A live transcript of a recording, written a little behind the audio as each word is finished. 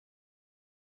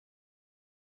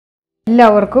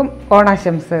എല്ലാവർക്കും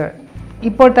ഓണാശംസകൾ.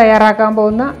 ഇപ്പോൾ തയ്യാറാക്കാൻ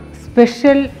പോകുന്ന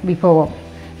സ്പെഷ്യൽ വിഭവം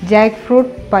ജാക്ക്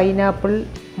ഫ്രൂട്ട് പൈനാപ്പിൾ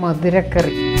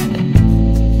മധുരക്കറി.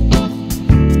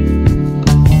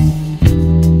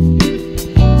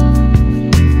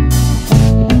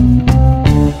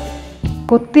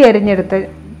 കൊത്തി അരിഞ്ഞെടുത്ത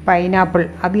പൈനാപ്പിൾ,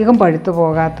 അധികം പഴുത്തു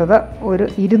പോകാത്തത്, ഒരു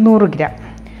 200 ഗ്രാം.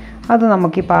 അത്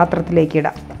നമുക്ക് ഈ പാത്രത്തിലേക്ക്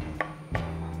ഇടാം.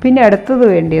 പിന്നെ അടുത്തത്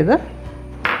വേണ്ടിയത്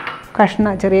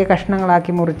ചെറിയ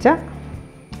കഷ്ണങ്ങളാക്കി മുറിച്ച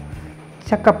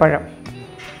ചക്കപ്പഴം.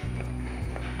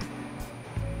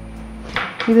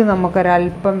 ഇത്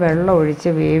നമുക്കൊരല്പം വെള്ളം ഒഴിച്ച്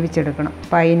വേവിച്ചെടുക്കണം.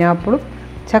 പൈനാപ്പിളും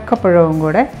ചക്കപ്പഴവും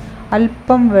കൂടെ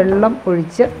അല്പം വെള്ളം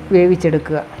ഒഴിച്ച്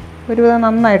വേവിച്ചെടുക്കുക. ഒരുവിധം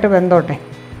നന്നായിട്ട് വെന്തോട്ടെ.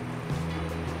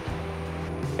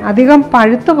 അധികം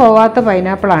പഴുത്തു പോവാത്ത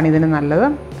പൈനാപ്പിളാണ് ഇതിന് നല്ലത്.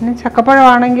 പിന്നെ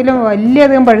ചക്കപ്പഴമാണെങ്കിലും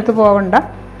വലിയധികം പഴുത്തു പോകണ്ട,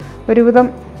 ഒരുവിധം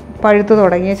പഴുത്ത്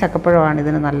തുടങ്ങിയ ചക്കപ്പഴമാണ്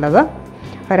ഇതിന് നല്ലത്.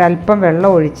 ഒരല്പം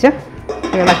വെള്ളം ഒഴിച്ച്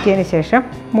ഇളക്കിയതിന് ശേഷം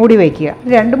മൂടി വയ്ക്കുക.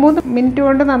 2-3 മിനിറ്റ്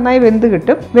കൊണ്ട് നന്നായി വെന്ത്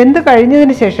കിട്ടും. വെന്ത്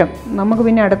കഴിഞ്ഞതിന് ശേഷം നമുക്ക്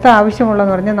പിന്നെ അടുത്ത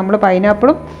ആവശ്യമുള്ളതെന്ന് പറഞ്ഞാൽ നമ്മൾ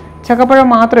പൈനാപ്പിളും ചക്കപ്പഴം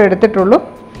മാത്രമേ എടുത്തിട്ടുള്ളൂ.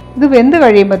 ഇത് വെന്ത്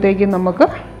കഴിയുമ്പോഴത്തേക്കും നമുക്ക്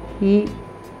ഈ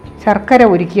ശർക്കര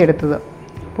ഉരുക്കിയെടുത്തത്,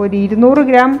 ഇപ്പോൾ ഒരു 200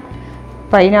 ഗ്രാം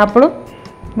പൈനാപ്പിളും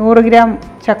 100 ഗ്രാം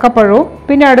ചക്കപ്പഴവും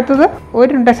പിന്നെ അടുത്തത്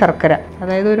ഒരുണ്ട ശർക്കര,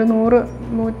 അതായത് ഒരു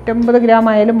 100-150 ഗ്രാം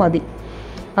ആയാലും മതി.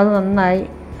 അത് നന്നായി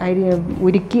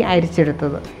ഉരുക്കി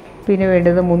അരിച്ചെടുത്തത്. പിന്നെ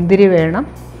വേണ്ടത് മുന്തിരി വേണം.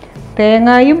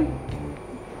 തേങ്ങയും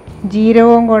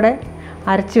ജീരകവും കൂടെ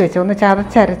അരച്ച് വെച്ച, ഒന്ന്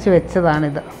ചതച്ചരച്ച്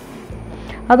വെച്ചതാണിത്.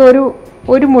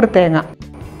 ഒരു മുറി തേങ്ങ.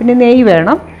 പിന്നെ നെയ്യ്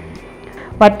വേണം.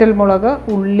 വറ്റൽമുളക്,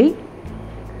 ഉള്ളി,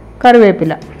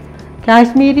 കറിവേപ്പില.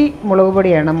 കാശ്മീരി മുളക്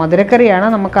പൊടിയാണ്, മധുരക്കറിയാണ്.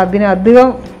 നമുക്കതിന്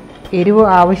അധികം എരിവ്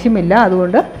ആവശ്യമില്ല,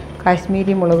 അതുകൊണ്ട്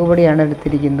കാശ്മീരി മുളക് പൊടിയാണ്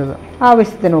എടുത്തിരിക്കുന്നത്.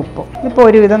 ആവശ്യത്തിന് ഉപ്പ്. ഇപ്പോൾ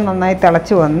ഒരുവിധം നന്നായി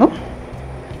തിളച്ച് വന്നു.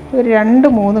 ഒരു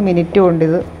 2-3 മിനിറ്റ് കൊണ്ട്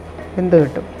ഇത് വെന്ത്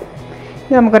കിട്ടും.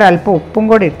 ഇനി നമുക്കൊരല്പം ഉപ്പും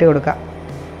കൂടി ഇട്ട് കൊടുക്കാം.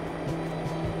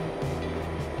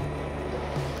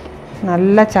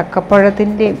 നല്ല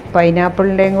ചക്കപ്പഴത്തിൻ്റെയും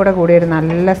പൈനാപ്പിളിൻ്റെയും കൂടി ഒരു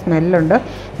നല്ല സ്മെല്ലുണ്ട്.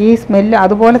 ഈ സ്മെല്ല്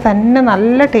അതുപോലെ തന്നെ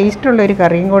നല്ല ടേസ്റ്റുള്ളൊരു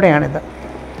കറിയും കൂടെയാണിത്.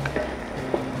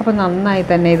 അപ്പോൾ നന്നായി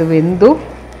തന്നെ ഇത് വെന്തു.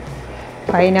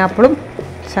 പൈനാപ്പിളും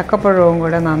ചക്കപ്പഴവും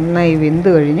കൂടെ നന്നായി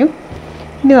വെന്ത് കഴിഞ്ഞു.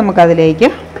 ഇനി നമുക്കതിലേക്ക്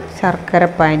ശർക്കര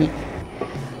പാനി.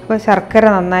 അപ്പോൾ ശർക്കര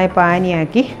നന്നായി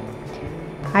പാനിയാക്കി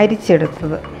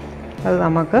അരിച്ചെടുത്തത് അത്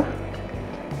നമുക്ക്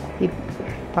ഈ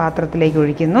പാത്രത്തിലേക്ക്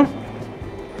ഒഴിക്കുന്നു.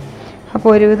 അപ്പോൾ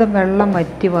ഒരുവിധം വെള്ളം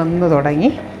വറ്റി വന്നു തുടങ്ങി.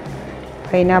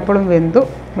 പൈനാപ്പിളും വെന്തു.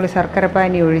 നമ്മൾ ശർക്കര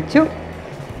പാനി ഒഴിച്ചു.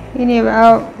 ഇനി ആ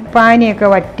പാനിയൊക്കെ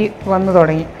വറ്റി വന്നു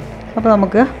തുടങ്ങി. അപ്പോൾ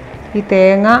നമുക്ക് ഈ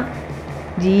തേങ്ങ,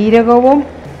 ജീരകവും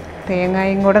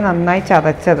തേങ്ങയും കൂടെ നന്നായി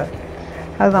ചതച്ചത്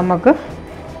അത് നമുക്ക്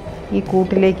ഈ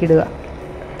കൂട്ടിലേക്കിടുക.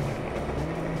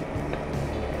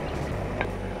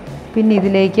 പിന്നെ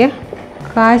ഇതിലേക്ക്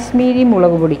കാശ്മീരി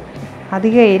മുളക് പൊടി.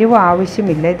 അധികം എരിവ്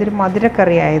ആവശ്യമില്ല, ഇതൊരു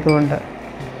മധുരക്കറി ആയതുകൊണ്ട്.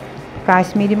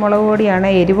 കാശ്മീരി മുളക് പൊടിയാണ്,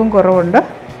 എരിവും കുറവുണ്ട്,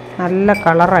 നല്ല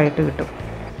കളറായിട്ട് കിട്ടും.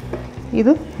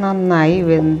 ഇത് നന്നായി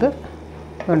വെന്ത്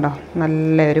കണ്ടോ,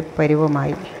 നല്ലൊരു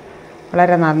പരുവമായി,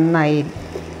 വളരെ നന്നായി.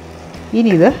 ഇനി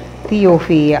ഇത് തീ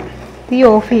ഓഫ് ചെയ്യുക. തീ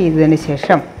ഓഫ് ചെയ്തതിന്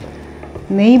ശേഷം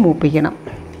നെയ്യ് മൂപ്പിക്കണം.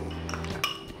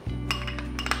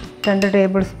 2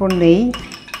 ടേബിൾ സ്പൂൺ നെയ്യ്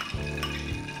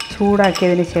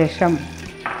ചൂടാക്കിയതിന് ശേഷം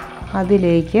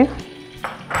അതിലേക്ക്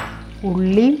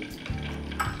ഉള്ളിയും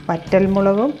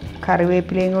വറ്റൽമുളകും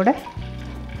കറിവേപ്പിലയും കൂടെ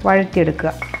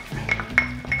വഴറ്റിയെടുക്കുക.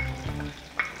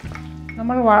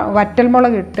 നമ്മൾ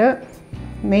വറ്റൽമുളകിട്ട്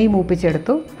നെയ്യ്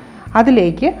മൂപ്പിച്ചെടുത്തു.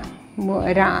 അതിലേക്ക്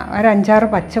ഒരു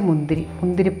 5-6 പച്ച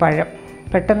മുന്തിരിപ്പഴം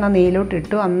പെട്ടെന്ന്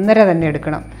നെയ്യിലോട്ടിട്ടു അന്നേരം തന്നെ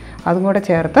എടുക്കണം. അതും കൂടെ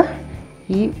ചേർത്ത്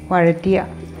ഈ വഴറ്റിയ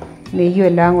നെയ്യും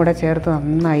എല്ലാം കൂടെ ചേർത്ത്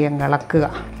നന്നായി അങ്ങ് ഇളക്കുക.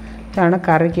 ഇതാണ്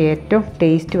കറിക്ക് ഏറ്റവും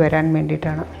ടേസ്റ്റ് വരാൻ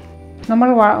വേണ്ടിയിട്ടാണ്. നമ്മൾ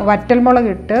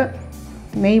വറ്റൽമുളകിട്ട്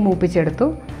നെയ്യ് മൂപ്പിച്ചെടുത്തു.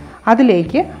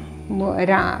 അതിലേക്ക്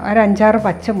ഒരു 5-6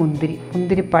 പച്ച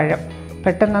മുന്തിരിപ്പഴം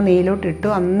പെട്ടെന്ന് നെയ്യിലോട്ടിട്ടു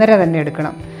അന്നേരം തന്നെ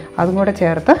എടുക്കണം. അതും കൂടെ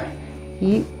ചേർത്ത്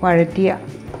ഈ വഴറ്റിയ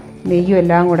നെയ്യും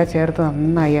എല്ലാം കൂടെ ചേർത്ത്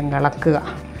നന്നായി അങ്ങ് ഇളക്കുക.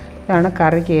 ഇതാണ്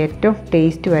കറിക്ക് ഏറ്റവും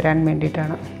ടേസ്റ്റ് വരാൻ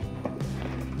വേണ്ടിയിട്ടാണ്.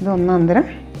 ഇത് 1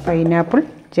 പൈനാപ്പിൾ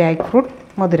ജാക്ക് ഫ്രൂട്ട്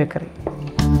മധുരക്കറി.